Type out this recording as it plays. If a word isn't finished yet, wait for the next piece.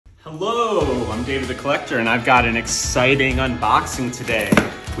Hello, I'm David the Collector, and I've got an exciting unboxing today.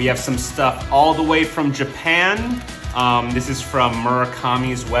 We have some stuff all the way from Japan. This is from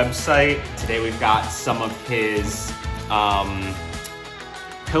Murakami's website. Today we've got some of his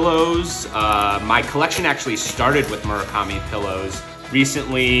pillows. My collection actually started with Murakami pillows.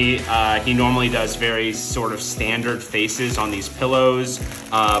 Recently, he normally does very sort of standard faces on these pillows,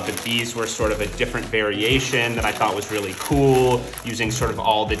 but these were sort of a different variation that I thought was really cool, using sort of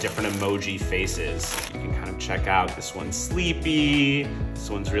all the different emoji faces. You can kind of check out, this one's sleepy, this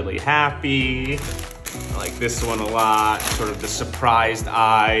one's really happy. I like this one a lot, sort of the surprised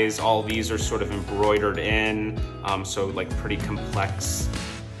eyes. All these are sort of embroidered in, so like pretty complex.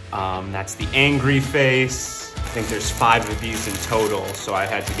 That's the angry face. I think there's 5 of these in total, so I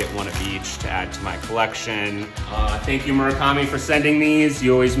had to get one of each to add to my collection. Thank you, Murakami, for sending these.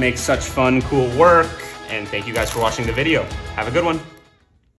 You always make such fun, cool work. And thank you guys for watching the video. Have a good one.